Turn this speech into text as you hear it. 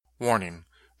Warning: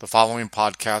 the following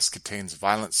podcast contains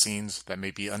violent scenes that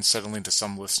may be unsettling to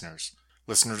some listeners.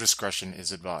 Listener discretion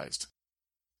is advised.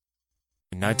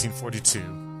 In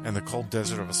 1942, in the cold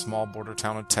desert of a small border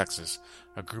town in Texas,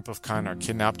 a group of kind are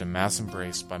kidnapped and mass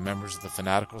embraced by members of the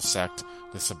fanatical sect,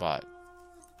 the Sabbat.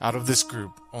 Out of this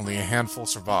group, only a handful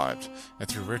survived, and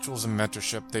through rituals and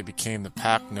mentorship they became the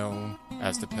pack known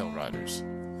as the Pale Riders.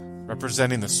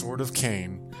 Representing the Sword of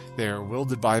Cain, they are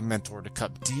wielded by a mentor to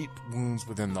cut deep wounds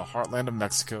within the heartland of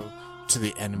Mexico to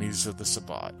the enemies of the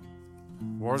Sabbat.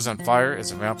 Wars on Fire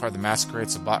is a Vampire the Masquerade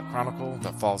Sabbat chronicle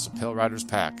that follows the Pale Riders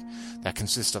pack that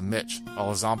consists of Mitch, a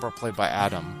Lazambra played by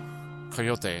Adam,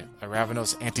 Coyote, a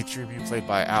Ravenos anti-tribute played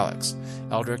by Alex,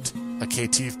 Eldrick, a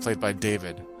Caitiff played by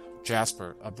David,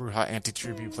 Jasper, a Bruja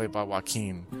anti-tribute played by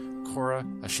Joaquin, Cora,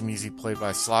 a Shimizi played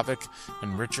by Slavic,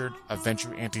 and Richard, a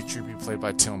Ventrue anti-tribute played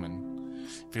by Tillman.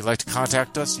 If you'd like to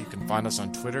contact us, you can find us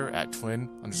on Twitter at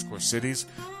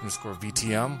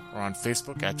twin_cities_VTM or on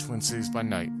Facebook at Twin Cities by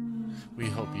Night. We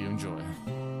hope you enjoy.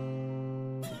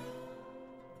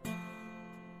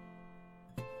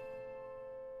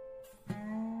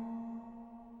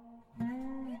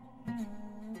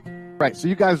 Right, so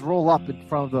you guys roll up in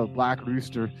front of the Black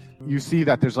Rooster. You see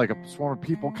that there's like a swarm of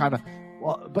people kind of,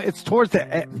 well, but it's towards the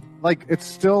end. Like, it's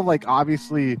still like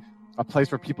obviously a place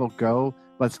where people go,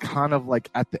 but it's kind of like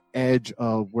at the edge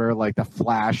of where like the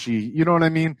flashy, you know what I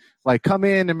mean? Like, come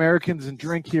in, Americans, and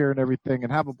drink here and everything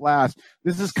and have a blast.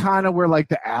 This is kind of where like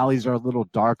the alleys are a little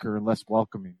darker and less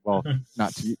welcoming. Well,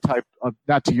 not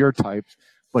to your types,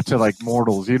 but to like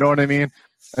mortals, you know what I mean?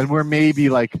 And where maybe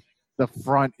like the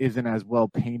front isn't as well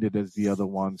painted as the other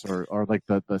ones, or like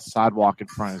the sidewalk in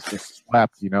front is just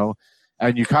swept, you know?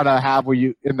 And you kind of have where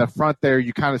you, in the front there,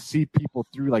 you kind of see people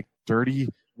through like dirty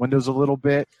windows a little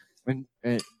bit,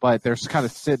 but they're kind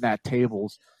of sitting at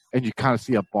tables, and you kind of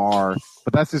see a bar.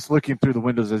 But that's just looking through the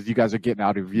windows as you guys are getting out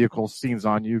of your vehicle. Scene's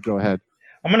on you. Go ahead.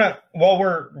 I'm gonna, while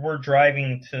we're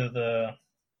driving to the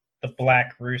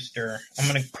Black Rooster, I'm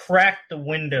gonna crack the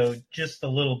window just a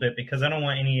little bit because I don't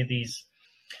want any of these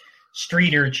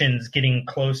street urchins getting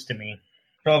close to me.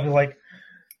 So I'll be like,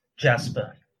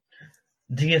 Jasper,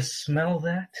 do you smell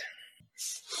that?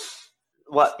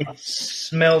 What? It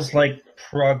smells like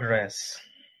progress.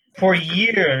 For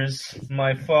years,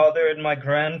 my father and my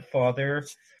grandfather,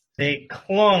 they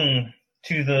clung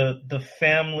to the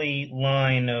family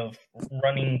line of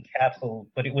running cattle,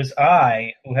 but it was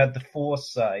I who had the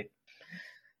foresight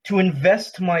to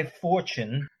invest my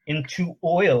fortune into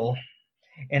oil,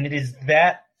 and it is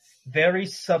that very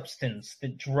substance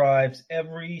that drives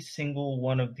every single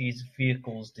one of these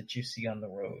vehicles that you see on the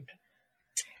road.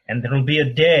 And there will be a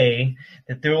day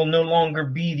that there will no longer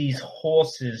be these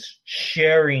horses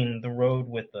sharing the road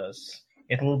with us.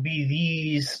 It will be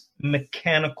these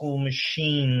mechanical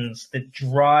machines that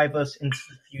drive us into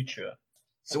the future.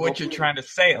 So what you're trying to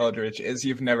say, Eldridge, is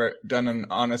you've never done an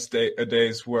honest a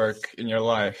day's work in your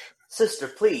life. Sister,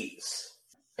 please.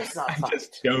 It's not I'm fun.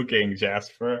 just joking,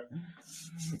 Jasper.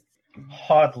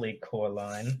 Hardly,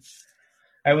 Coraline.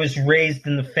 I was raised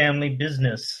in the family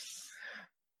business.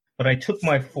 But I took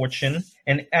my fortune,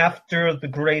 and after the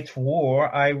Great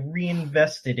War, I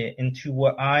reinvested it into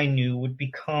what I knew would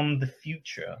become the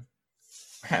future.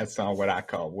 That's not what I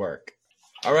call work.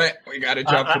 All right, we got a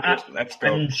job to do. Let's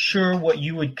go. I'm sure what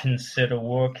you would consider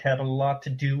work had a lot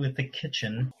to do with the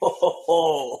kitchen.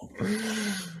 Oh,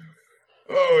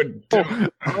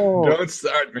 Don't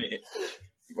start me.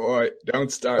 Boy,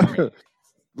 don't start me.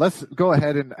 Let's go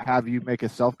ahead and have you make a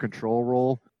self-control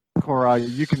roll. Cora,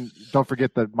 you can, don't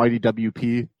forget the mighty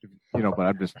WP, but you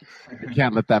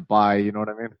can't let that by, you know what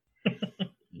I mean?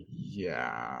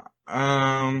 Yeah.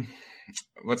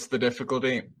 What's the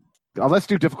difficulty? Let's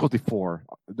do difficulty 4.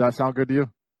 Does that sound good to you?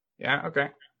 Yeah,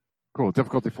 okay. Cool,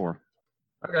 difficulty 4.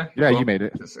 Okay. Yeah, cool. You made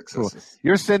it. Cool.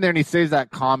 You're sitting there and he says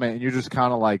that comment and you're just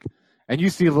kind of like, and you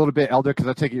see a little bit Elder, because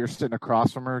I take it you're sitting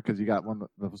across from her because you got one of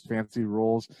those fancy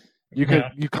rolls. You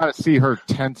kind of see her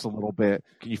tense a little bit.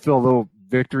 Can you feel a little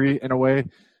victory in a way?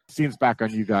 Scene's back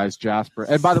on you guys, Jasper.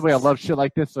 And by the way, I love shit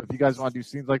like this, so if you guys want to do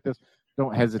scenes like this,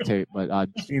 don't hesitate. But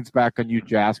scene's back on you,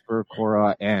 Jasper,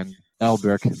 Cora, and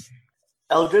Eldrick.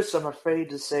 Eldritch, I'm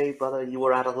afraid to say, brother, you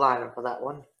were out of line for that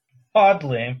one.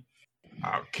 Hardly.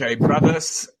 Okay,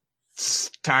 brothers, it's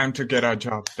time to get our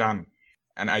job done.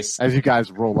 And as you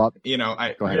guys roll up,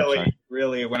 I go ahead,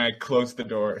 really, when I close the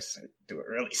doors, I do it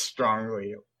really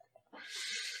strongly.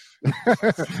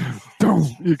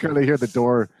 You kind of hear the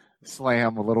door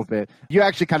slam a little bit. You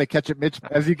actually kind of catch it, Mitch,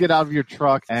 as you get out of your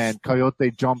truck and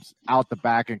Coyote jumps out the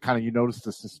back and kind of you notice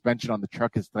the suspension on the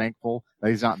truck is thankful that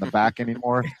he's not in the back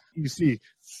anymore. You see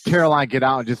Caroline get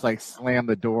out and just like slam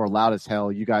the door loud as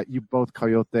hell. You both,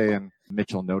 Coyote and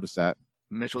Mitchell, notice that.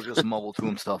 Mitchell just mumbled to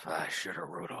himself, I should have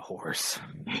rode a horse.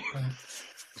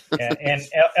 Yeah, and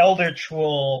Eldritch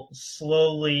will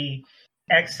slowly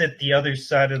exit the other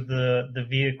side of the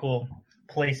vehicle,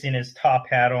 placing his top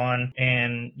hat on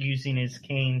and using his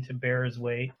cane to bear his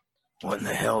weight. What in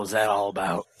the hell is that all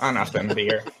about? Oh, nothing,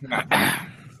 dear. Nothing.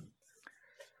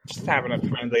 Just having a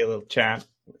friendly little chat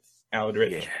with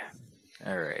Eldritch.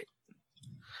 Yeah. All right.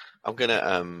 I'm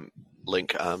gonna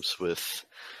link arms with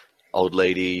old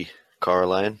lady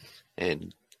Caroline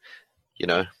and,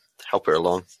 help her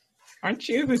along. Aren't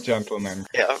you the gentleman?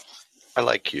 Yeah, I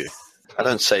like you. I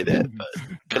don't say that, but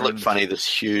it can look funny, this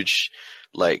huge,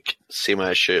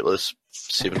 semi-shirtless,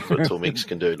 7-foot-tall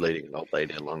Mexican dude leading an old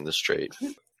lady along the street.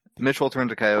 Mitchell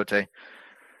turned to Coyote.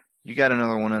 You got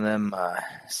another one of them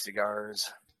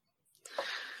cigars?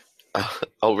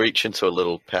 I'll reach into a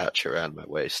little pouch around my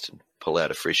waist and pull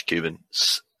out a fresh Cuban,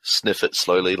 sniff it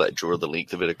slowly, draw the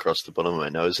length of it across the bottom of my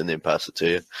nose, and then pass it to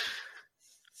you.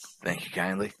 Thank you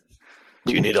kindly.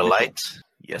 Do you need a light?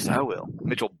 Yes, I will.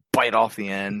 Mitchell bite off the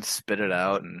end, spit it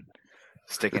out, and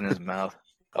stick it in his mouth.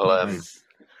 I'll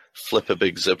flip a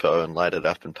big Zippo and light it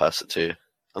up and pass it to you.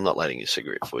 I'm not lighting your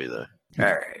cigarette for you, though.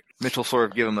 All right. Mitchell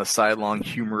sort of give him a sidelong,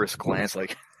 humorous glance,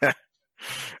 like,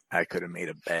 I could have made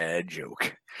a bad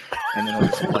joke. And then he'll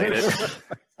just light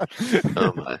it.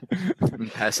 Oh, my.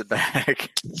 And pass it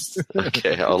back.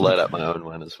 Okay, I'll light up my own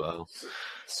one as well.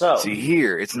 So, See,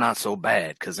 here, it's not so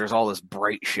bad, because there's all this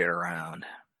bright shit around.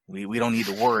 We don't need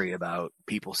to worry about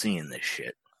people seeing this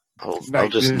shit. I'll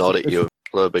just nod at you,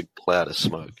 blow a big cloud of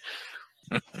smoke.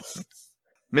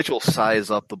 Mitchell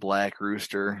size up the Black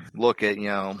Rooster, look at,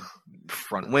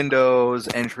 front windows,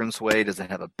 entranceway, does it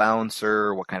have a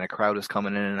bouncer, what kind of crowd is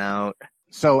coming in and out?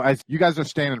 So as you guys are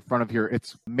standing in front of here,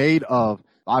 it's made of,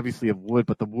 obviously, of wood,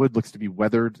 but the wood looks to be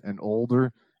weathered and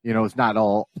older. It's not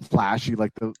all flashy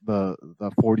like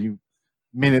the 40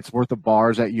 minutes worth of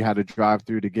bars that you had to drive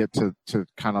through to get to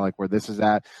kind of like where this is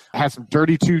at. It has some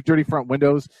dirty front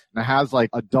windows, and it has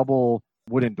like a double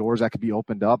wooden doors that could be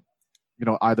opened up,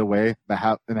 either way.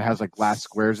 And it has like glass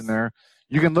squares in there.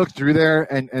 You can look through there,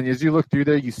 and as you look through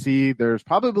there, you see there's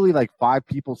probably like 5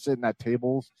 people sitting at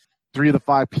tables. 3 of the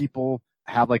 5 people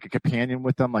have like a companion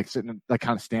with them, like sitting, like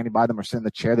kind of standing by them or sitting in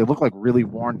the chair. They look like really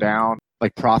worn down,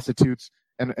 like prostitutes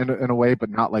in a way, but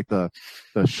not like the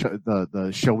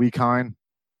showy kind.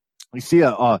 We see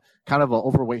a kind of an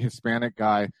overweight Hispanic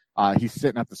guy. He's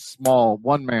sitting at the small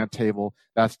one-man table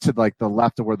that's to like the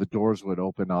left of where the doors would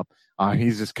open up.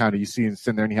 He's just kind of, you see him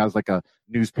sitting there, and he has like a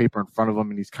newspaper in front of him,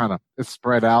 and he's kind of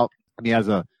spread out, and he has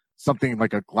something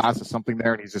like a glass of something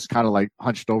there, and he's just kind of like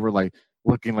hunched over, like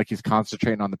looking like he's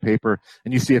concentrating on the paper.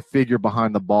 And you see a figure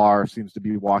behind the bar seems to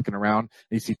be walking around,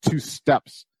 and you see 2 set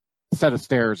of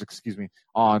stairs,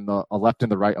 on the left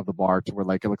and the right of the bar, to where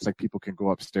like it looks like people can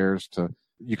go upstairs to.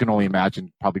 You can only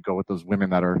imagine probably go with those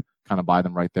women that are kind of by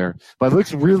them right there. But it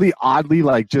looks really oddly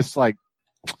like just like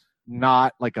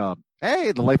not like the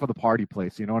life of the party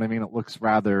place. You know what I mean? It looks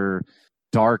rather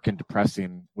dark and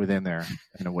depressing within there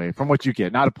in a way, from what you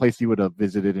get. Not a place you would have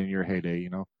visited in your heyday,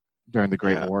 during the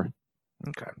Great War.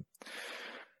 Okay.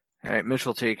 All right, Mitch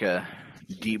will take a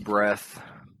deep breath,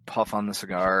 puff on the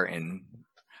cigar, and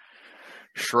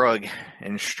shrug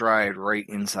and stride right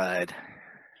inside.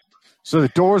 So the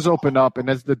doors open up, and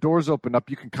as the doors open up,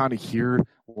 you can kind of hear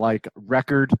like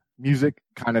record music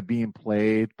kind of being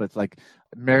played, but it's like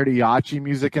mariachi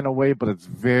music in a way, but it's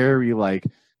very like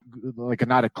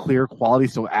not a clear quality,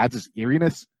 so it adds this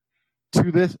eeriness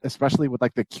to this, especially with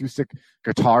like the acoustic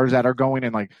guitars that are going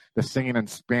and like the singing in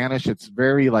Spanish. It's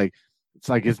very like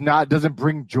doesn't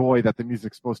bring joy that the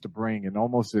music's supposed to bring, and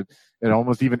it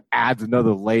almost even adds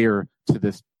another layer to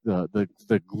this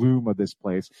the gloom of this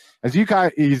place. As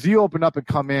you open up and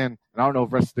come in, and I don't know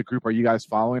if the rest of the group, are you guys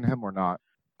following him or not?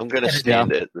 I'm going to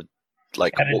stand at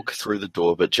walk through the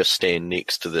door, but just stand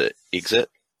next to the exit.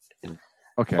 And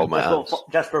okay. Hold my arms.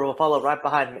 Jasper will follow right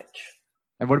behind Mitch.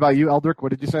 And what about you, Eldrick? What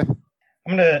did you say?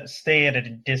 I'm going to stay at a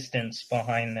distance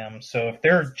behind them. So if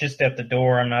they're just at the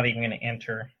door, I'm not even going to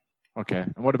enter. Okay.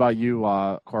 And what about you,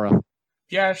 Cora?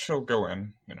 Yeah, she'll go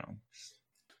in,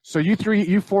 So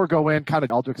you 4 go in, kind of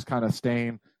Eldrick's kind of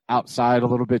staying outside a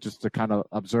little bit just to kind of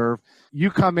observe.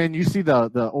 You come in, you see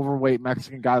the overweight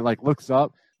Mexican guy like looks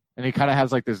up, and he kind of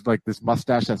has like this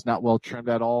mustache that's not well trimmed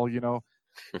at all,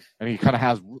 and he kind of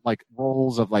has like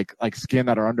rolls of like skin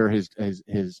that are under his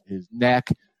neck,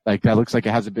 like that looks like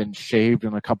it hasn't been shaved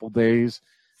in a couple days,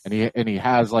 and he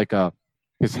has like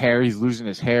his hair, he's losing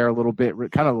his hair a little bit,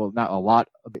 kind of not a lot,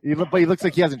 but he looks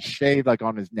like he hasn't shaved like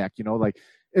on his neck, like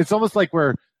it's almost like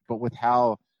where but with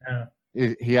how Yeah.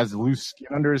 he has loose skin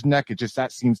under his neck,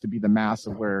 that seems to be the mass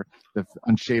of where the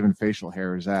unshaven facial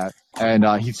hair is at. And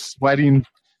he's sweating,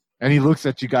 and he looks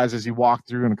at you guys as you walk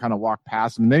through and kind of walk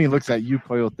past him. And then he looks at you,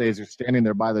 Coyote, as you're standing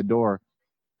there by the door.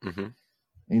 Mm-hmm.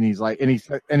 And he's like,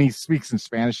 and he speaks in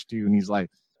Spanish to you, and he's like,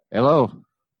 "Hello."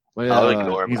 I'll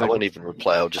ignore him. He's I like, won't even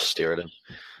reply. I'll just stare at him.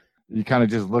 he kind of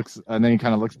just looks, and then he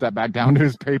kind of looks that back down to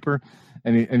his paper,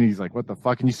 and he's like, "What the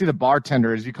fuck?" And you see the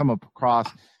bartender as you come across.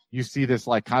 You see this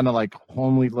like kind of like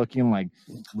homely looking like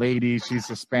lady. She's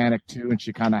Hispanic too, and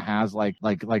she kind of has like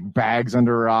bags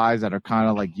under her eyes that are kind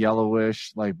of like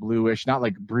yellowish, like bluish, not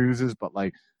like bruises, but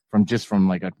like from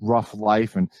like a rough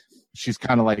life. And she's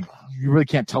kind of like, you really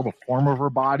can't tell the form of her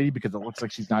body because it looks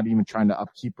like she's not even trying to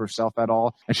upkeep herself at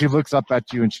all. And she looks up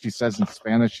at you and she says in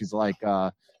Spanish, she's like,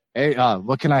 "Hey,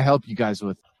 what can I help you guys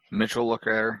with?" Mitchell look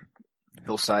at her.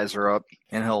 He'll size her up,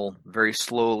 and he'll very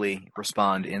slowly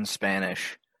respond in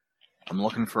Spanish. "I'm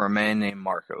looking for a man named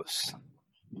Marcos.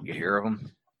 You hear of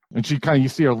him?" And you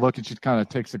see her look, and she kind of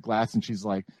takes a glass, and she's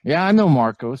like, "Yeah, I know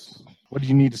Marcos. What do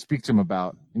you need to speak to him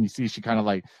about?" And you see she kind of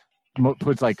like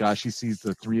puts like, she sees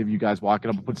the three of you guys walking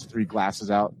up and puts 3 glasses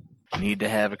out. "Need to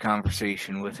have a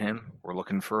conversation with him. We're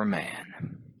looking for a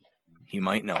man. He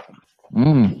might know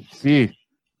him." See,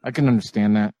 I can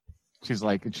understand that. She's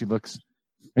like, and she looks,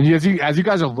 and as you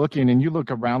guys are looking, and you look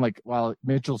around, like while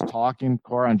Mitchell's talking,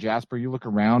 Cora and Jasper, you look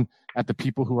around at the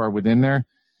people who are within there,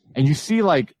 and you see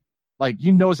like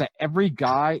you notice that every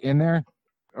guy in there,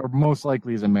 or most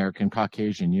likely is American,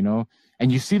 Caucasian, you know,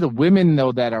 and you see the women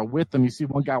though that are with them. You see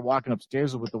one guy walking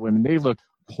upstairs with the women. They look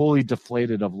wholly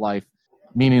deflated of life,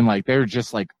 meaning like they're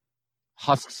just like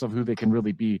husks of who they can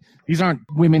really be. These aren't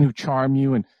women who charm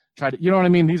you and try to, you know what I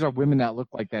mean? These are women that look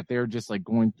like that. They're just like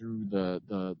going through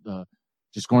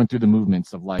just going through the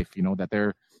movements of life, you know, that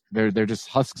they're just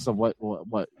husks of what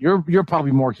you're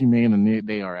probably more humane than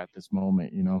they are at this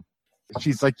moment, you know.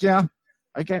 She's like, "Yeah,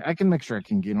 I can make sure I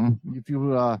can get them. If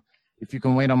you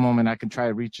can wait a moment, I can try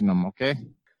reaching them, okay?"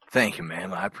 "Thank you,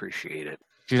 ma'am. I appreciate it.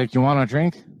 She's like, "You want a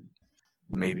drink?"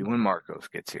 Maybe when Marcos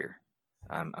gets here.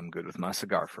 I'm good with my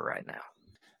cigar for right now."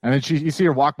 And then you see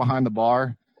her walk behind the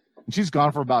bar, and she's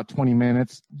gone for about 20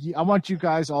 minutes. I want you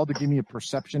guys all to give me a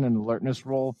perception and alertness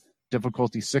roll,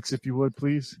 difficulty 6, if you would,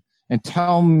 please. And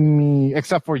tell me,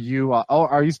 except for you,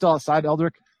 are you still outside,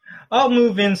 Eldrick? I'll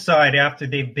move inside after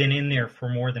they've been in there for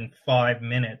more than 5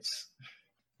 minutes.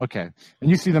 Okay. And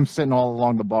you see them sitting all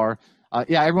along the bar.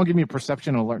 Yeah, everyone give me a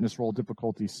perception and alertness roll,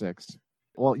 difficulty 6.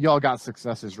 Well, you all got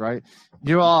successes, right?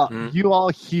 You all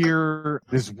hear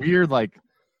this weird, like,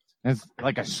 it's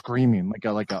like a screaming, like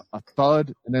a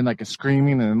thud, and then like a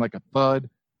screaming, and then like a thud.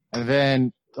 And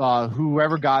then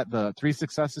whoever got the 3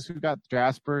 successes, who got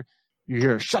Jasper, you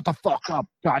hear, "Shut the fuck up,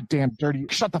 goddamn dirty,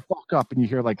 shut the fuck up." And you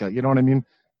hear like you know what I mean?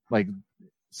 Like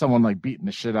someone like beating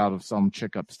the shit out of some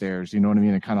chick upstairs, you know what I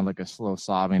mean? And kind of like a slow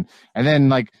sobbing. And then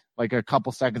like a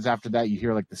couple seconds after that, you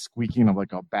hear like the squeaking of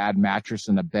like a bad mattress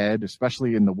in the bed,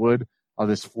 especially in the wood of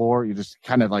this floor. You just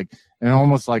kind of like, and it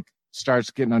almost like starts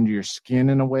getting under your skin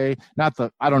in a way. Not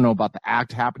I don't know about the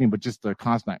act happening, but just the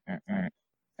constant,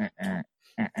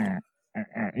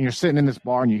 and you're sitting in this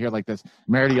bar and you hear like this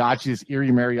mariachi, this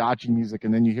eerie mariachi music,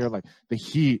 and then you hear like the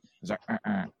heat is like,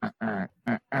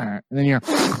 and then you're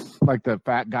like the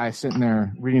fat guy sitting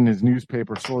there reading his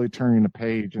newspaper, slowly turning the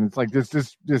page, and it's like this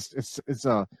it's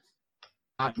a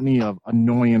monotony of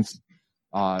annoyance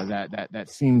that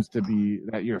seems to be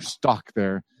that you're stuck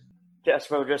there.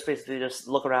 Jasper would just basically just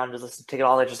look around, just take it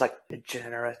all in, just like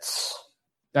degenerates.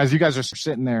 As you guys are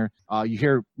sitting there, you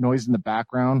hear noise in the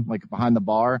background, like behind the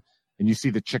bar. And you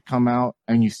see the chick come out,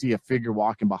 and you see a figure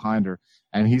walking behind her.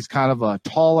 And he's kind of a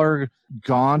taller,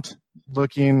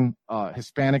 gaunt-looking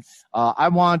Hispanic. I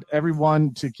want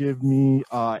everyone to give me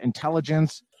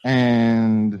intelligence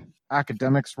and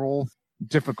academics roll,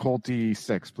 difficulty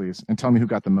 6, please, and tell me who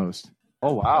got the most.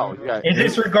 Oh, wow. Yeah. Is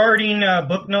this regarding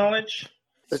book knowledge?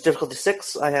 It's difficulty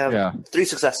 6. I have 3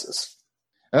 successes.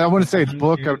 And I wouldn't say it's 1,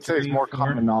 book. 2, I would say it's 3, more 4.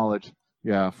 common knowledge.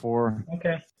 Yeah, 4.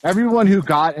 Okay. Everyone who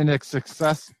got a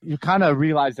success, you kind of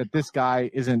realize that this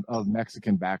guy isn't of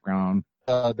Mexican background.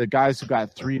 The guys who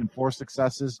got 3 and 4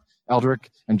 successes, Eldrick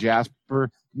and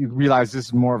Jasper, you realize this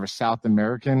is more of a South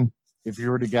American. If you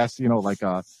were to guess, you know, like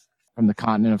from the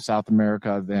continent of South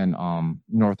America than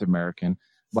North American.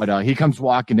 But he comes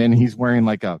walking in, and he's wearing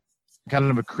like a kind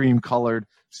of a cream-colored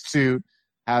suit,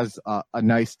 has a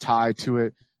nice tie to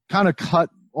it, kind of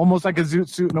cut almost like a zoot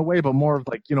suit in a way, but more of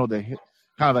like, you know, the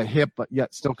kind of a hip, but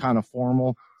yet still kind of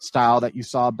formal style that you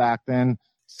saw back then.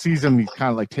 Sees him, he's kind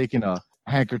of like taking a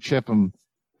handkerchief and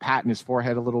patting his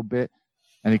forehead a little bit.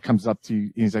 And he comes up to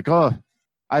you, and he's like, "Oh,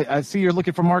 I see you're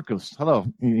looking for Marcos. Hello.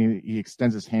 He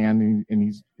extends his hand and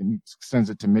he extends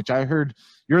it to Mitch. I heard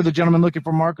you're the gentleman looking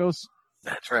for Marcos.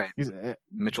 That's right.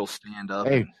 Mitchell stand up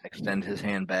Hey. and extend his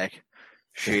hand back,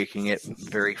 shaking it,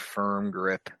 very firm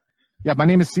grip. Yeah, my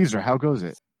name is Caesar. How goes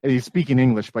it? And he's speaking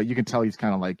English, but you can tell he's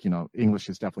kind of like, English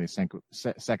is definitely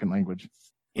a second language.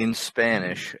 In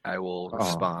Spanish, I will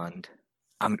respond,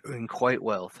 I'm doing quite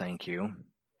well, thank you.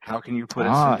 How can you put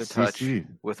us into touch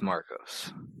with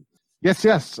Marcos? Yes.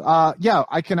 Yeah,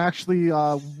 I can actually,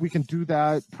 we can do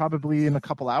that probably in a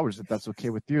couple hours if that's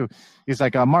okay with you. He's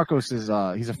like, Marcos is,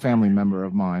 he's a family member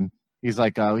of mine. He's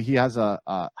like, he has a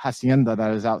hacienda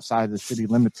that is outside the city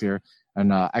limits here,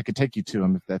 and I could take you to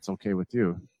him if that's okay with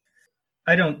you.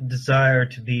 I don't desire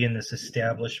to be in this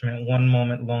establishment one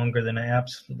moment longer than I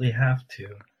absolutely have to.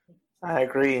 I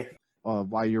agree.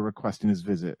 Why you're requesting his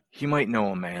visit. He might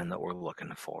know a man that we're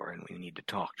looking for, and we need to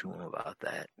talk to him about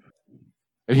that.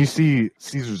 And you see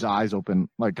Caesar's eyes open,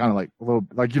 like kind of like a little,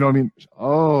 like, you know what I mean?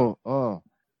 Oh,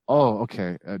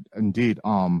 okay, indeed.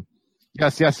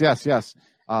 Yes.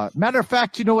 Matter of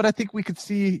fact, you know what? I think you could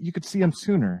see him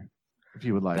sooner, if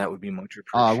you would like. That would be much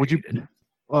appreciated.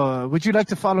 Would you like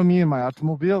to follow me in my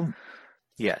automobile?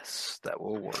 Yes, that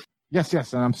will work. Yes,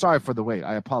 and I'm sorry for the wait.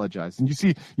 I apologize. And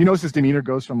you notice his demeanor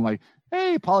goes from like,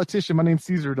 hey, politician, my name's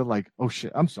Caesar, to like, oh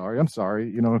shit, I'm sorry.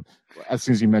 As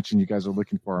soon as you mentioned you guys are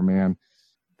looking for a man.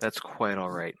 That's quite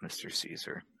all right, Mr.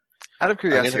 Caesar. Out of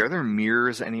curiosity, are there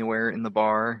mirrors anywhere in the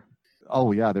bar?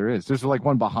 Oh yeah, there is. There's like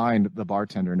one behind the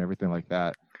bartender and everything like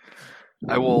that.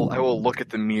 I will look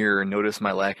at the mirror and notice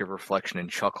my lack of reflection and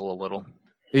chuckle a little.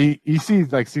 You see,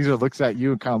 like, Caesar looks at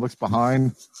you and kind of looks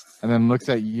behind, and then looks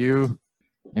at you,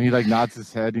 and he like nods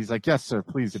his head. He's like, "Yes, sir.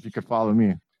 Please, if you could follow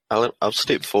me." I'll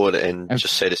step forward and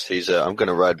just say to Caesar, "I'm going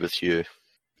to ride with you."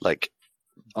 Like,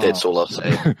 that's all I'll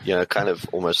say. Kind of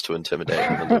almost to intimidate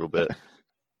him a little bit.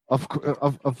 Of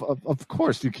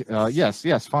course, you can.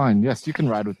 Yes, fine. Yes, you can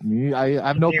ride with me. I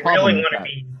have no problem. If you really with want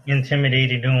to be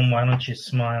intimidating to him, why don't you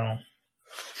smile?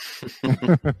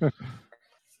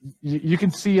 You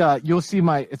can see. You'll see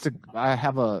I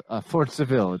have a Ford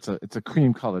Seville. It's a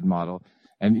cream colored model,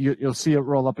 and you'll see it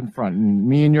roll up in front. And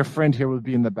me and your friend here will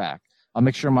be in the back. I'll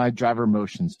make sure my driver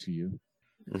motions to you.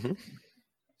 Mm-hmm.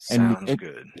 Sounds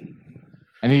good.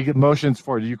 And he motions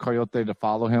for you, Coyote, to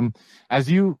follow him. As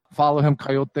you follow him,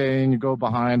 Coyote, and you go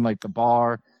behind like the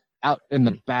bar, out in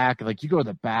the back, like you go to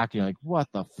the back, and you're like, what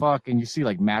the fuck? And you see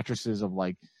like mattresses of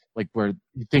like where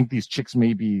you think these chicks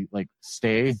maybe like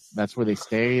stay. That's where they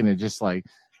stay, and it just like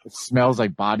it smells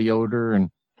like body odor,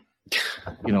 and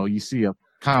you see a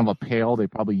kind of a pail they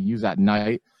probably use at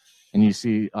night, and you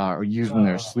see or use when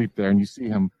they're asleep there, and you see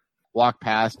him walk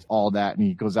past all that, and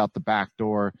he goes out the back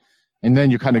door. And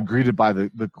then you're kind of greeted by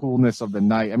the coolness of the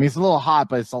night. I mean, it's a little hot,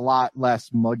 but it's a lot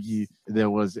less muggy than it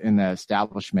was in the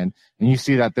establishment. And you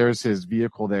see that there's his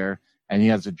vehicle there, and he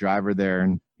has a driver there.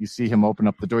 And you see him open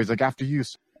up the door. He's like, after you,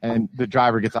 sir. And the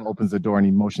driver gets out, opens the door, and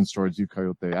he motions towards you,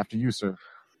 Coyote. After you, sir.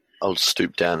 I'll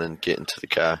stoop down and get into the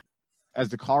car. As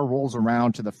the car rolls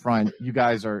around to the front, you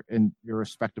guys are in your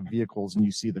respective vehicles, and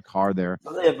you see the car there.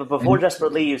 Yeah, but before Jesper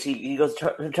leaves, he goes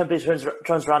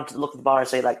turns around to look at the bar and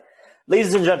say, like,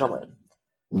 ladies and gentlemen,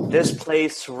 this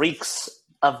place reeks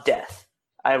of death.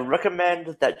 I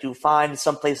recommend that you find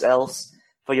someplace else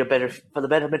for the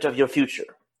betterment of your future.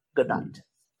 Good night.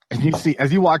 And you see,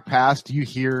 as you walk past, you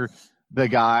hear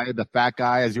the fat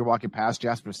guy, as you're walking past,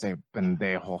 Jasper say,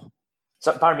 "Pendejo."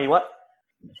 So, pardon me, what?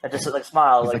 I just like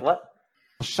smile, like what?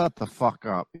 Shut the fuck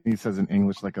up. He says in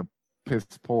English, like a piss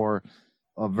poor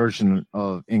version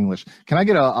of English. Can I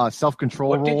get a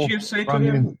self-control roll? What did you say to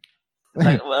him?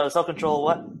 Like, self-control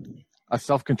what? A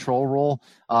self-control roll.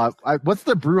 What's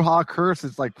the Bruja curse?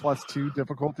 It's like +2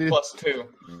 difficulty. +2.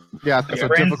 Yeah, so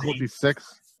difficulty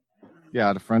 6.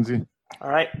 Yeah, the frenzy. All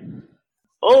right.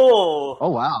 Oh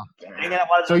wow.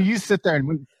 So you sit there,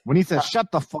 and when he says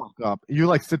 "shut the fuck up," you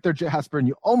like sit there, Jasper, and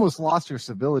you almost lost your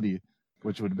civility,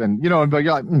 which would have been, but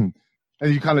you're like, and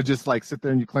you kind of just like sit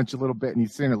there and you clench a little bit, and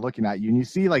he's sitting there looking at you, and you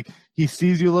see like he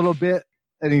sees you a little bit,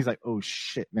 and he's like, "Oh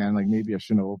shit, man! Like maybe I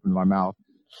shouldn't have opened my mouth."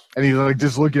 And he's like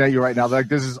just looking at you right now, like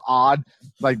this is odd,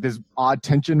 like this odd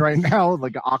tension right now,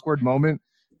 like an awkward moment.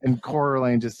 And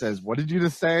Coraline just says, "What did you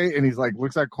just say?" And he's like,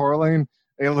 looks at Coraline,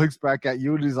 and he looks back at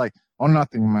you, and he's like, "Oh,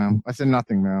 nothing, ma'am. I said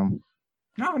nothing, ma'am."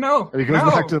 No. And he goes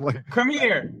back to like, come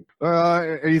here.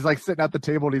 And he's like sitting at the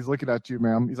table, and he's looking at you,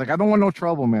 ma'am. He's like, "I don't want no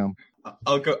trouble, ma'am."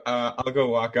 I'll go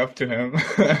walk up to him,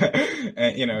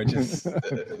 and just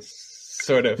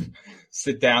sort of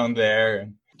sit down there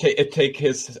and take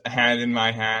his hand in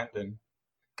my hand and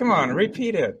come on,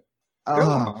 repeat it. Go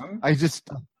on.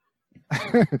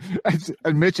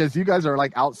 And Mitch, as you guys are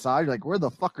like outside, you're like, where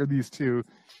the fuck are these two?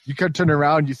 You could turn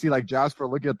around, you see like Jasper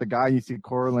looking at the guy, and you see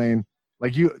Coraline.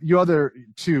 Like you other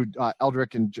two,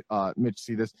 Eldrick and Mitch,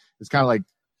 see this. It's kind of like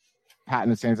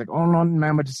patting his hand. He's like, oh no,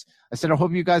 ma'am, I said, I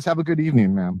hope you guys have a good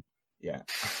evening, ma'am. Yeah.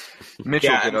 Mitch will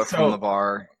get up from the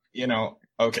bar,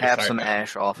 Okay, tap some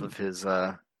ash off of his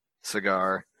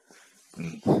cigar,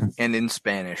 and in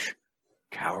Spanish,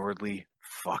 cowardly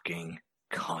fucking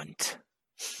cunt.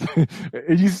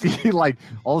 And you see, like,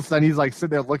 all of a sudden he's like sitting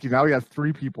there looking. Now he has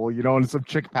three people, and some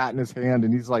chick patting his hand,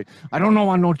 and he's like, I don't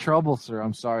want no trouble, sir.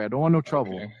 I'm sorry, I don't want no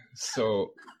trouble. Okay.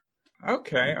 So,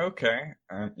 okay.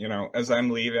 As I'm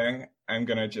leaving, I'm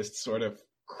gonna just sort of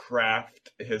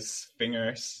craft his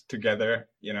fingers together,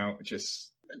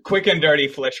 just quick and dirty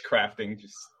flesh crafting.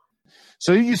 Just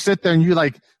so you sit there and you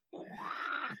like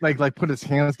put his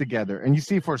hands together, and you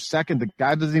see for a second the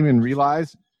guy doesn't even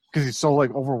realize because he's so like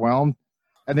overwhelmed.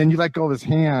 And then you let go of his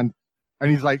hand,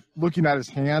 and he's like looking at his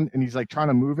hand, and he's like trying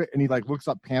to move it, and he like looks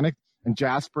up panicked, and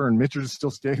Jasper and Mitch are just still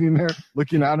standing there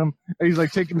looking at him, and he's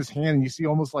like taking his hand, and you see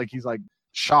almost like he's like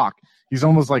shocked. He's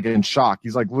almost like in shock.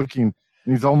 He's like looking,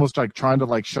 and he's almost like trying to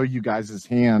like show you guys his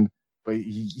hand, but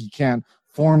he can't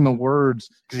form the words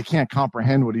because he can't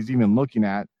comprehend what he's even looking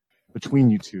at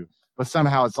between you two. But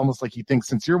somehow it's almost like he thinks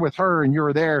since you're with her and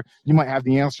you're there, you might have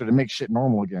the answer to make shit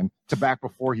normal again, to back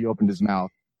before he opened his mouth.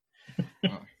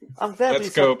 I'm glad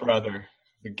Let's go, brother.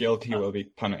 The guilty will be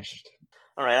punished.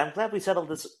 All right, I'm glad we settled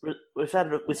this. We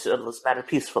settled this matter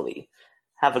peacefully.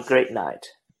 Have a great night.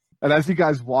 And as you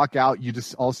guys walk out, you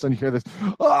just all of a sudden hear this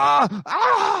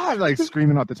like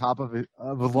screaming at the top of the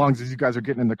lungs as you guys are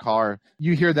getting in the car.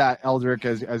 You hear that, Eldrick,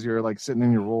 as you're like sitting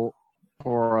in your roll.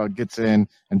 Cora gets in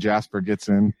and Jasper gets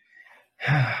in.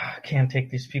 Can't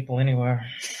take these people anywhere.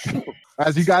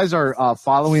 As you guys are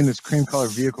following this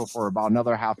cream-colored vehicle for about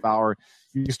another half hour,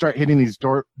 you start hitting these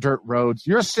dirt roads.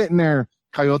 You're sitting there,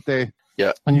 Coyote,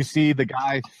 yeah, and you see the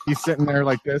guy. He's sitting there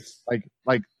like this,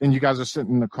 like, and you guys are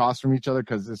sitting across from each other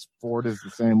because this Ford is the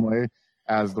same way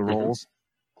as the Rolls.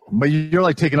 But you're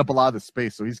like taking up a lot of the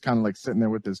space, so he's kind of like sitting there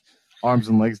with his arms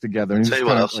and legs together. And Tell he's you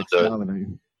what kind else of like to do. smiling at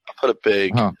you. I put a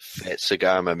big fat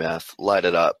cigar in my mouth, light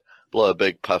it up, blow a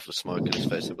big puff of smoke in his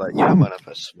face, and be like, "Yeah, mind if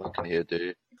I smoke in here,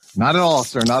 dude?" Not at all,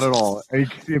 sir. Not at all. And you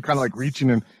can see him kind of like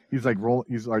reaching, and he's like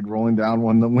rolling down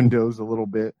one of the windows a little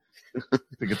bit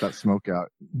to get that smoke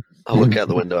out. I'll look out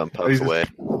the window and puff away.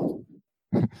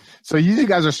 So you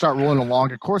guys are start rolling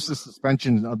along. Of course, the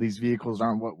suspension of these vehicles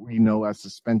aren't what we know as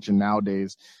suspension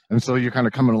nowadays, and so you're kind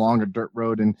of coming along a dirt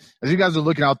road. And as you guys are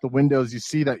looking out the windows, you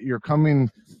see that you're coming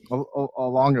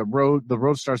along a road. The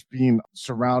road starts being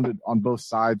surrounded on both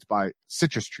sides by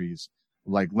citrus trees,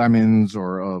 like lemons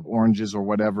or oranges or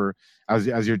whatever, as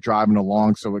you're driving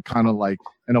along. So it kind of like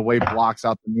in a way blocks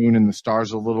out the moon and the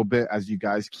stars a little bit as you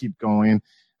guys keep going.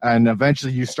 And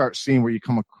eventually you start seeing where you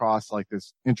come across like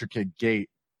this intricate gate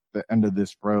at the end of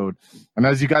this road. And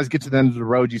as you guys get to the end of the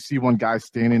road, you see one guy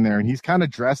standing there, and he's kind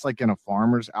of dressed like in a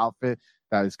farmer's outfit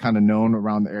that is kind of known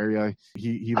around the area.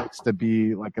 He looks to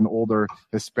be like an older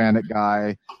Hispanic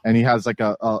guy, and he has like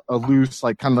a loose,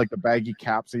 like kind of like the baggy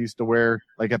caps he used to wear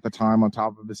like at the time on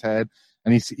top of his head.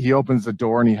 And he opens the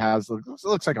door, and he has, it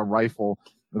looks like a rifle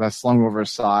that's slung over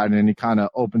his side, and he kind of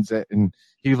opens it, and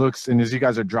he looks, and as you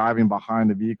guys are driving behind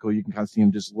the vehicle, you can kind of see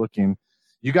him just looking.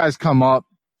 You guys come up,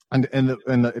 and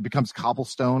it becomes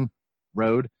cobblestone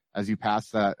road as you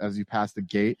pass the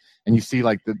gate, and you see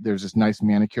like there's this nice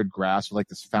manicured grass with like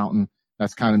this fountain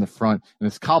that's kind of in the front, and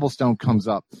this cobblestone comes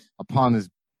up upon this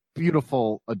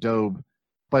beautiful adobe,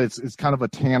 but it's kind of a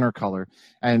tanner color.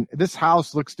 And this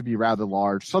house looks to be rather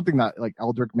large, something that like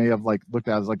Eldrick may have like looked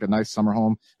at as like a nice summer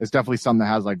home. It's definitely something that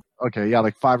has like,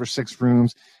 like 5 or 6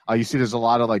 rooms. You see there's a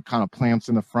lot of like kind of plants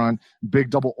in the front, big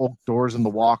double oak doors in the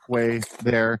walkway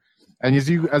there. And as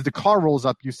the car rolls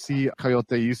up, you see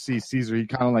Coyote, you see Caesar. He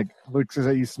kind of like looks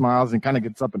at you, smiles, and kind of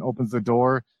gets up and opens the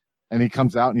door, and he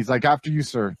comes out and he's like, "After you,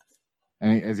 sir."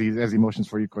 And as he motions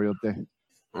for you, Coyote.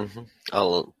 Mm-hmm.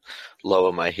 I'll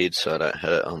lower my head so I don't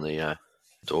hit it on the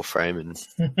door frame and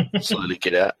slowly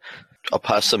get out. I'll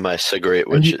pass him my cigarette,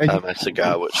 my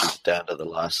cigar, which is down to the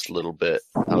last little bit.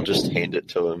 I'll just hand it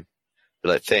to him, be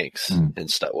like, "Thanks," and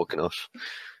start walking off.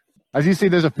 As you see,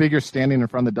 there's a figure standing in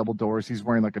front of the double doors. He's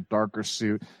wearing like a darker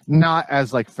suit, not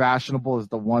as like fashionable as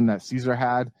the one that Caesar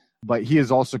had, but he is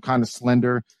also kind of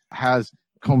slender, has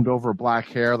combed over black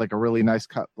hair, like a really nice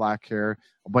cut black hair.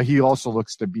 But he also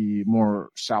looks to be more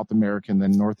South American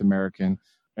than North American.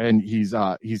 And he's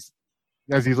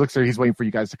as he looks there, he's waiting for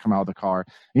you guys to come out of the car.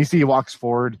 And you see he walks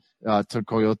forward to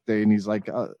Coyote, and he's like,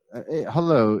 "Hey,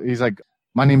 hello." He's like,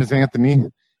 "My name is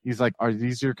Anthony." He's like, "Are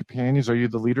these your companions? Are you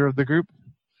the leader of the group?"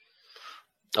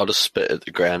 I'll just spit at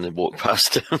the ground and walk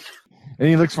past him. And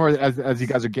he looks for as you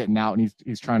guys are getting out, and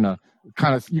he's trying to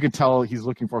kind of, you can tell he's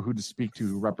looking for who to speak to,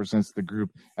 who represents the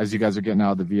group as you guys are getting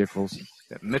out of the vehicles.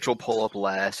 Mitch will pull up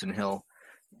last, and he'll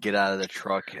get out of the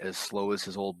truck as slow as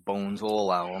his old bones will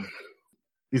allow him.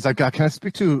 He's like, "Can I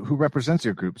speak to who represents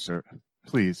your group, sir?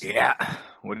 Please." Yeah.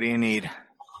 What do you need?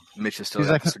 Mitch is still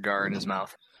got a cigar in his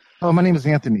mouth. "Oh, my name is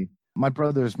Anthony. My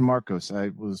brother is Marcos.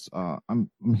 I'm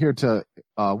here to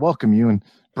welcome you and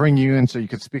bring you in so you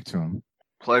could speak to him."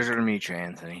 Pleasure to meet you,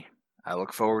 Anthony. I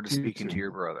look forward to speaking to your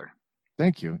brother.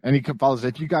 Thank you. And he follows.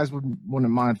 If you guys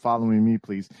wouldn't mind following me,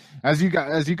 please. As you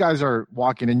guys are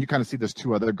walking in, you kind of see there's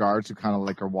two other guards who kind of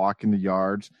like are walking the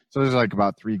yards. So there's like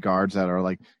about 3 guards that are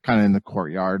like kind of in the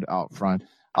courtyard out front,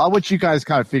 which you guys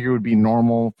kind of figure would be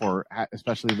normal for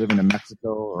especially living in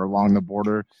Mexico or along the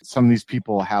border. Some of these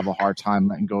people have a hard time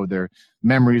letting go of their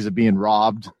memories of being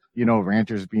robbed,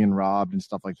 ranchers being robbed and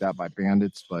stuff like that by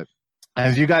bandits. But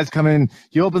as you guys come in,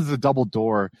 he opens the double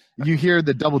door. You hear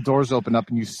the double doors open up,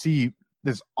 and you see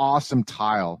this awesome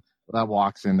tile that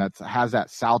walks in that has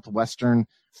that southwestern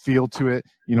feel to it.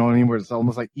 You know what I mean? Where it's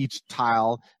almost like each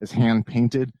tile is hand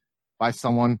painted by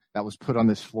someone that was put on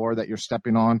this floor that you're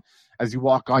stepping on. As you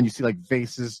walk on, you see like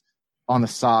vases on the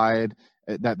side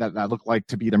that look like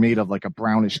to be they're made of like a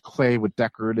brownish clay with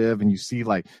decorative, and you see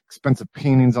like expensive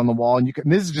paintings on the wall. And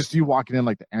this is just you walking in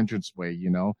like the entranceway,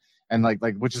 and like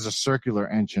which is a circular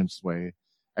entranceway.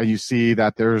 And you see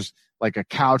that there's like a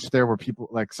couch there where people,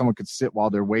 like someone could sit while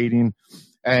they're waiting.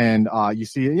 And you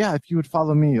see, if you would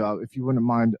follow me, if you wouldn't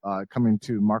mind coming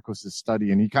to Marcos's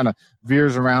study. And he kind of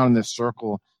veers around in this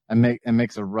circle and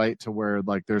makes a right to where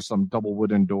like there's some double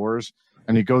wooden doors.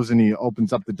 And he goes and he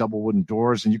opens up the double wooden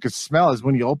doors, and you can smell as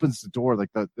when he opens the door,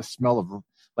 like the smell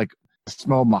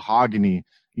of mahogany,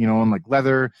 and like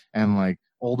leather and like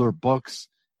older books.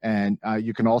 And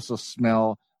you can also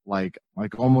smell like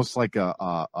almost like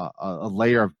a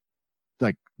layer of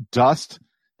like dust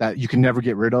that you can never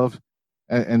get rid of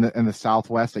in the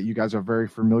Southwest that you guys are very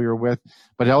familiar with.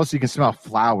 But also you can smell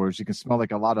flowers. You can smell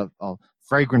like a lot of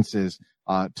fragrances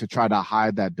to try to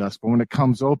hide that dust. But when it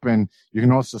comes open, you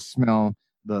can also smell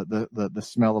the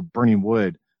smell of burning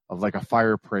wood, of like a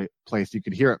fireplace. You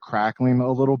could hear it crackling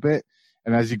a little bit.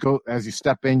 And as you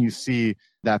step in, you see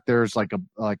that there's like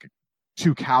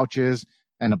 2 couches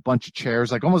and a bunch of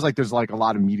chairs, like almost like there's like a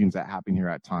lot of meetings that happen here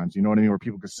at times, you know what I mean, where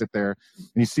people could sit there. And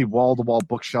you see wall-to-wall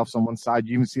bookshelves on one side.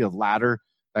 You even see a ladder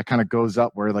that kind of goes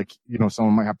up where like,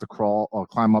 someone might have to crawl or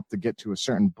climb up to get to a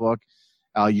certain book.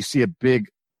 You see a big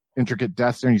intricate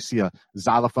desk there, and you see a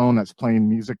xylophone that's playing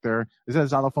music there. Is that a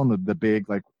xylophone, the big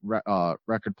like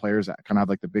record players that kind of have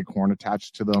like the big horn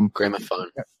attached to them? Gramophone.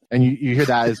 And you hear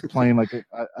that is playing like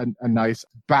a nice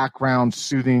background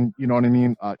soothing, you know what I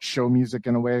mean, show music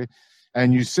in a way.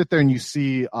 And you sit there and you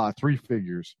see 3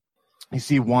 figures. You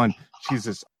see one, she's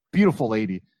this beautiful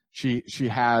lady. She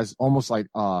has almost like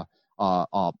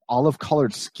olive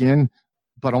colored skin,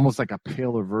 but almost like a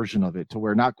paler version of it, to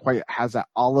where not quite has that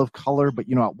olive color, but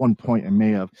at one point it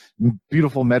may have.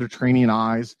 Beautiful Mediterranean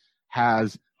eyes,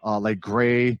 has like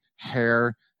gray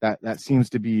hair that seems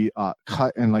to be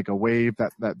cut in like a wave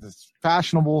that's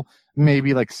fashionable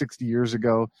maybe like 60 years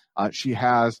ago. She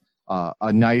has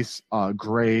a nice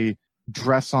gray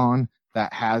dress on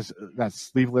that's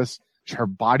sleeveless. Her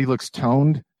body looks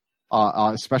toned,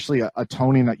 especially a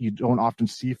toning that you don't often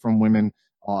see from women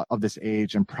of this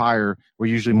age and prior, where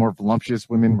usually more voluptuous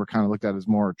women were kind of looked at as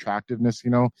more attractiveness.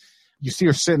 You see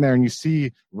her sitting there, and you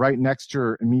see right next to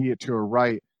her, immediate to her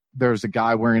right, there's a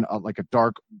guy wearing like a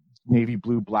dark navy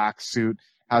blue black suit,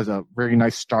 has a very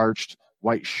nice starched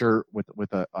white shirt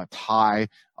with a tie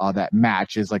that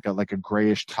matches like a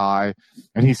grayish tie,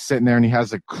 and he's sitting there and he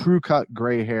has a crew cut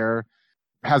gray hair,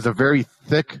 has a very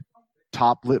thick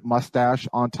top lip mustache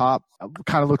on top,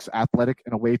 kind of looks athletic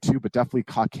in a way too, but definitely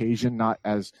Caucasian, not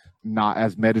as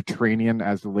Mediterranean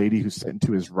as the lady who's sitting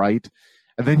to his right.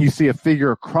 And then you see a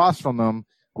figure across from them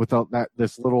with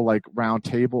this little like round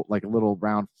table, like a little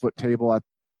round foot table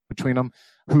between them,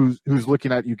 who's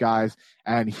looking at you guys,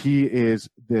 and he is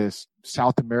this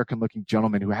South American looking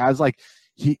gentleman who has like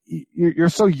you're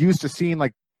so used to seeing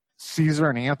like Caesar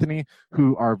and Anthony,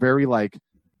 who are very like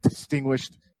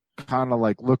distinguished, kind of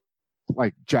like look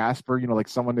like Jasper, like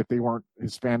someone, if they weren't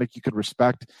Hispanic, you could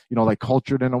respect, like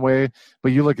cultured in a way.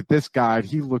 But you look at this guy,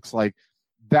 he looks like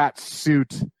that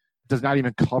suit does not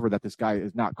even cover that this guy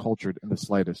is not cultured in the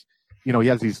slightest. you know, he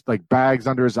has these like bags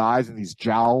under his eyes and these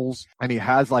jowls, and he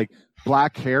has like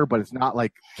black hair, but it's not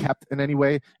like kept in any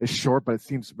way. It's short, but it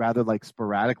seems rather like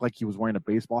sporadic, like he was wearing a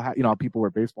baseball hat. You know how people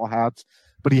wear baseball hats,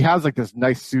 but he has like this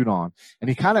nice suit on, and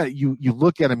he kind of you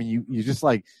look at him and you just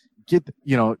like get,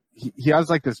 you know, he has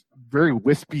like this very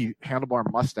wispy handlebar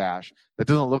mustache that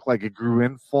doesn't look like it grew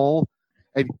in full,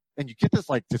 and you get this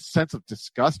like this sense of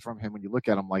disgust from him when you look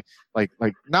at him, like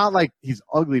not like he's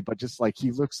ugly, but just like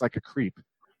he looks like a creep,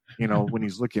 you know, when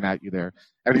he's looking at you there.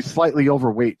 And he's slightly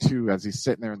overweight too as he's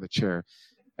sitting there in the chair.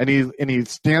 And he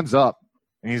stands up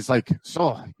and he's like,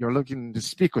 "So, you're looking to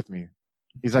speak with me?"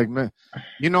 He's like,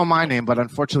 "You know my name, but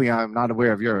unfortunately I'm not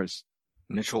aware of yours."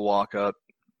 Mitch will walk up,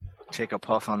 take a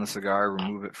puff on the cigar,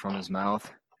 remove it from his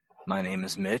mouth. "My name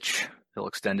is Mitch." He'll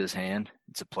extend his hand.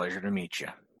 "It's a pleasure to meet you."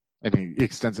 And he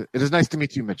extends it. "It is nice to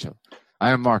meet you, Mitchell. I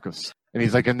am Marcos." And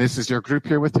he's like, "And this is your group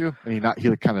here with you?" And he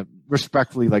like kind of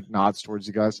respectfully like nods towards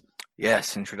you guys.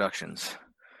 "Yes, introductions.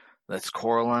 That's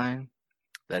Coraline.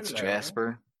 That's Hello.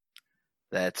 Jasper.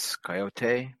 That's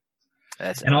Coyote.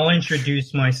 That's And I'll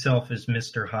introduce myself as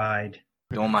Mr. Hyde.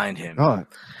 Don't mind him. Oh,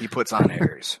 He puts on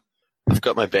airs. I've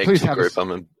got my back Please to have a group. s-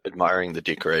 I'm admiring the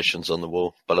decorations on the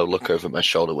wall, but I'll look over my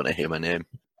shoulder when I hear my name.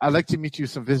 "I'd like to meet you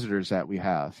some visitors that we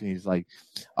have." And he's like,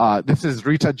 "This is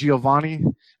Rita Giovanni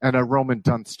and Roman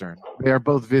Dunstern. They are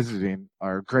both visiting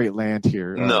our great land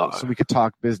here, No. so we could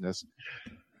talk business."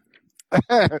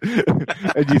 And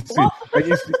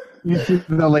you see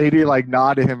the lady like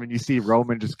nod to him, and you see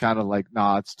Roman just kind of like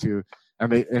nods too,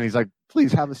 and he's like,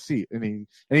 "Please have a seat." And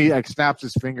he like snaps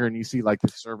his finger, and you see like the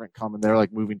servant come, and they're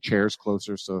like moving chairs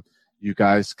closer so you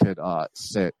guys could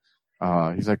sit.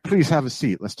 He's like, "Please have a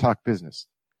seat. Let's talk business."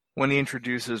 When he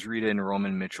introduces Rita and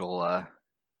Roman, Mitchell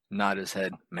nod his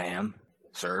head. "Ma'am,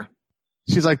 sir."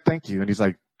 She's like, "Thank you," and he's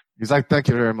like, "Thank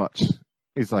you very much."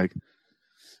 He's like,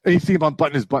 and you see him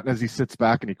unbutton his button as he sits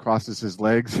back and he crosses his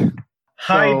legs.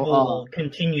 Hyde So, will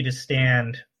continue to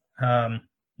stand,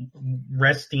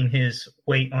 resting his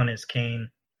weight on his cane.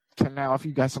 "Can I offer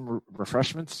you guys some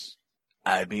refreshments?"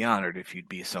 "I'd be honored if you'd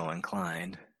be so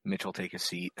inclined." Mitch will take a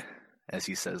seat as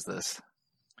he says this.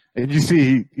 And you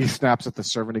see he snaps at the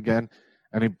servant again,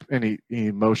 and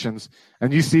he motions,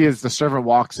 and you see as the servant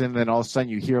walks in, then all of a sudden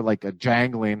you hear like a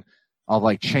jangling of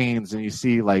like chains, and you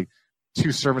see like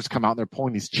two servants come out and they're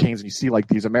pulling these chains, and you see like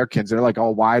these Americans, they're like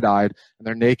all wide-eyed and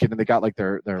they're naked, and they got like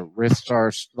their wrists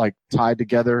are like tied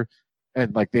together,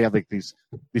 and like they have like these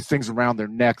things around their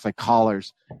necks like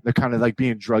collars. They're kind of like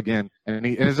being drug in, and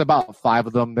there's about 5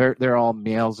 of them. They're all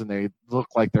males, and they look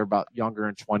like they're about younger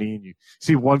than 20. And you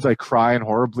see one's like crying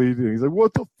horribly, and he's like,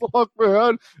 "What the fuck,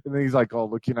 man?" And then he's like all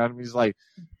looking at him. He's like,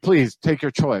 "Please take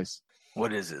your choice."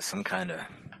 What is it, some kind of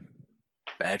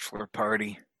bachelor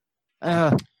party?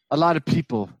 A lot of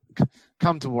people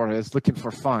come to Juarez looking for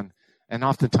fun, and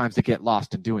oftentimes they get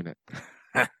lost in doing it.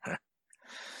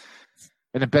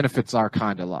 And it benefits our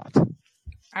kind a lot.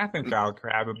 I think I'll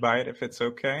grab a bite if it's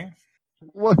okay.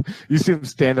 What? You see them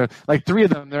stand there, like 3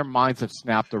 of them, their minds have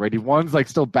snapped already. One's like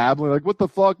still babbling, like, "What the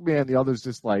fuck, man?" The other's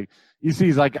just like, you see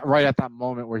he's like right at that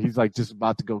moment where he's like just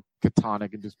about to go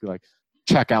catonic and just be like,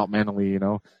 check out mentally, you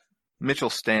know? Mitch will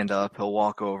stand up. He'll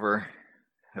walk over.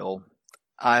 He'll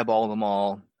eyeball them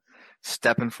all,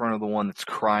 step in front of the one that's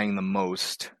crying the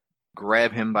most,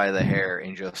 grab him by the hair,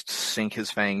 and just sink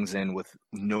his fangs in with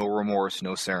no remorse,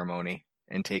 no ceremony,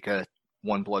 and take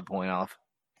 1 blood point off.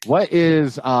 What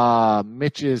is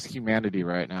Mitch's humanity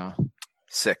right now?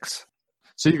 6.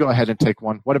 So you go ahead and take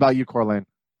 1. What about you, Corlane?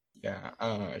 Yeah,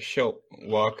 she'll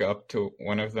walk up to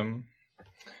one of them,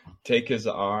 take his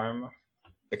arm,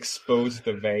 expose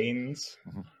the veins,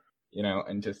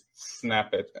 and just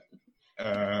snap it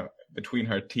between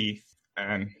her teeth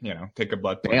and, take a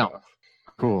blood point Damn. off.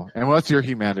 Cool. And what's your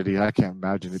humanity? I can't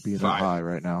imagine it being that 5. high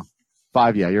right now.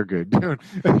 5, yeah, you're good.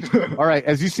 All right,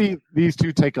 as you see these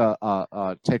two take a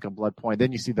blood point,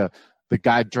 then you see the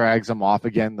guy drags them off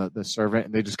again, the servant,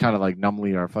 and they just kind of like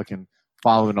numbly are fucking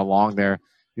following along there.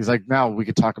 He's like, "Now we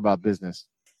could talk about business.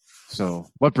 So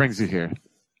what brings you here?"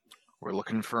 "We're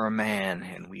looking for a man,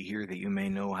 and we hear that you may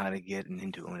know how to get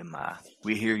into him.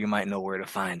 We hear you might know where to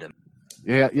find him."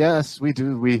 Yeah, yes, we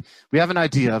do. We have an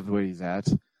idea of where he's at.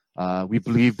 We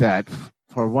believe that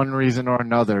for one reason or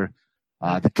another,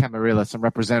 the Camarilla, some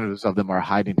representatives of them are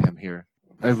hiding him here.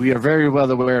 We are very well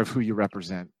aware of who you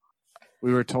represent.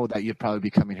 We were told that you'd probably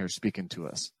be coming here speaking to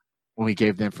us when we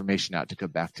gave the information out to go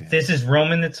back to him. This is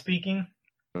Roman that's speaking?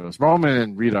 Roman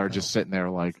and Rita are just sitting there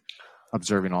like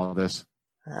observing all of this.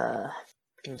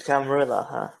 Camarilla,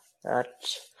 huh? That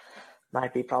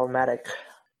might be problematic.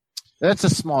 That's a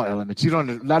small element.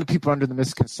 A lot of people are under the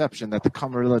misconception that the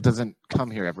Camarilla doesn't come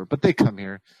here ever, but they come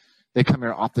here. they come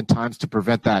here oftentimes to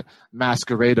prevent that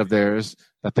masquerade of theirs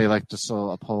that they like to so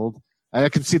uphold. I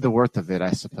can see the worth of it,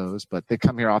 I suppose, but they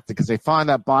come here often because they find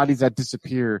that bodies that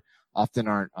disappear often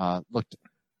aren't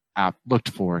looked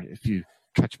for, if you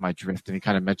catch my drift. And he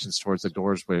kind of mentions towards the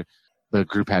doors where the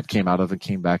group had came out of and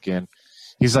came back in.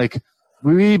 He's like,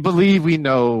 we believe we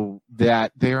know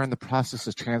that they are in the process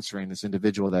of transferring this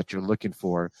individual that you're looking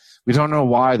for. We don't know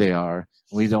why they are.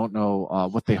 We don't know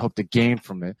what they hope to gain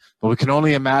from it. But we can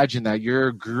only imagine that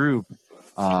your group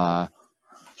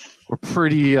we're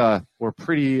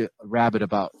pretty rabid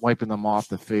about wiping them off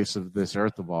the face of this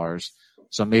earth of ours.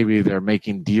 So maybe they're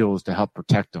making deals to help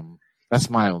protect them. That's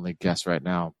my only guess right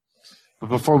now. But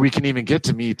before we can even get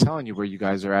to me telling you where you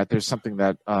guys are at, there's something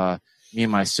that me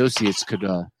and my associates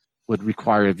would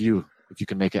require of you, if you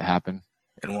can make it happen.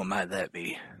 And what might that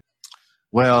be?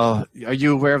 Well, are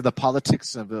you aware of the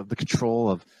politics of the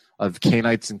control of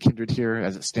Cainites and kindred here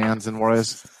as it stands in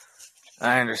Juarez?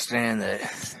 I understand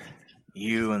that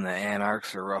you and the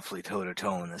Anarchs are roughly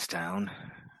toe-to-toe in this town.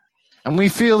 And we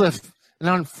feel if an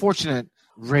unfortunate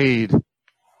raid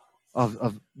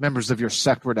of members of your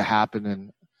sect were to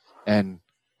happen and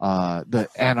the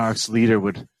Anarchs leader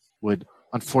would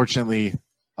unfortunately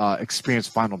experience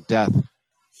final death,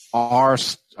 our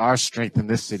strength in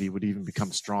this city would even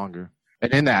become stronger.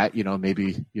 And in that,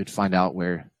 maybe you'd find out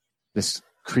where this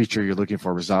creature you're looking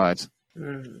for resides.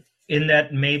 In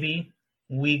that, maybe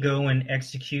we go and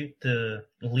execute the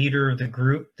leader of the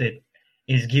group that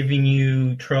is giving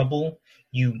you trouble.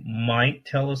 You might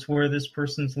tell us where this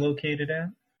person's located at?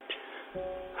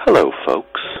 Hello,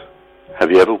 folks.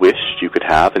 Have you ever wished you could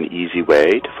have an easy way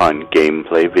to find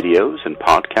gameplay videos and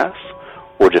podcasts,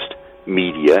 or just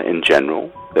media in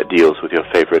general that deals with your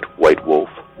favorite White Wolf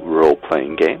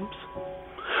role-playing games?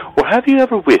 Or have you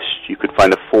ever wished you could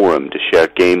find a forum to share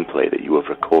gameplay that you have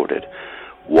recorded,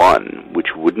 one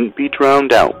which wouldn't be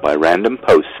drowned out by random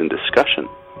posts and discussion,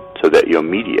 so that your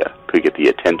media could get the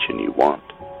attention you want?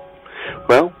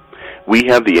 Well, we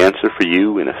have the answer for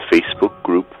you in a Facebook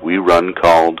group we run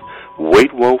called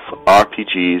White Wolf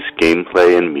RPGs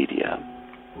Gameplay and Media.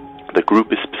 The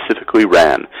group is specifically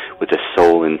ran with the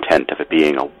sole intent of it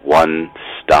being a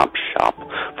one-stop shop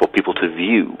for people to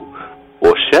view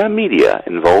or share media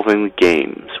involving the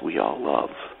games we all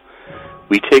love.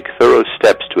 We take thorough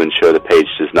steps to ensure the page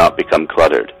does not become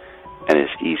cluttered and is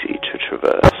easy to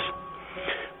traverse.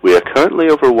 We are currently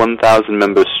over 1,000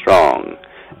 members strong,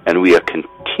 and we are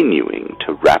continuing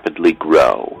to rapidly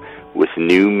grow with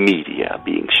new media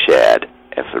being shared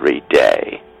every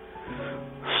day.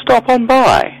 Stop on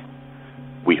by.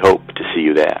 We hope to see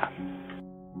you there.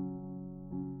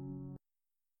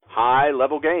 High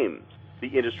Level Games, the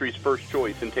industry's first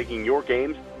choice in taking your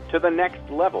games to the next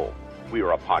level. We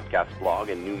are a podcast blog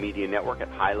and new media network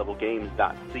at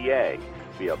highlevelgames.ca.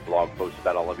 We have blog posts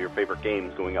about all of your favorite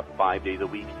games going up 5 days a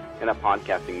week, and a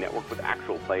podcasting network with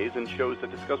actual plays and shows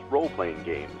that discuss role-playing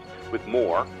games, with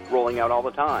more rolling out all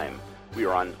the time. We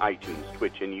are on iTunes,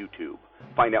 Twitch, and YouTube.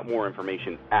 Find out more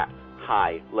information at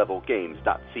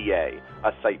highlevelgames.ca,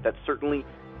 a site that certainly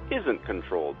isn't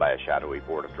controlled by a shadowy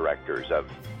board of directors of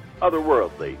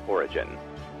otherworldly origin.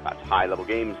 That's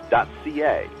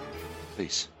highlevelgames.ca.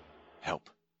 Please, help.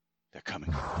 They're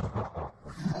coming.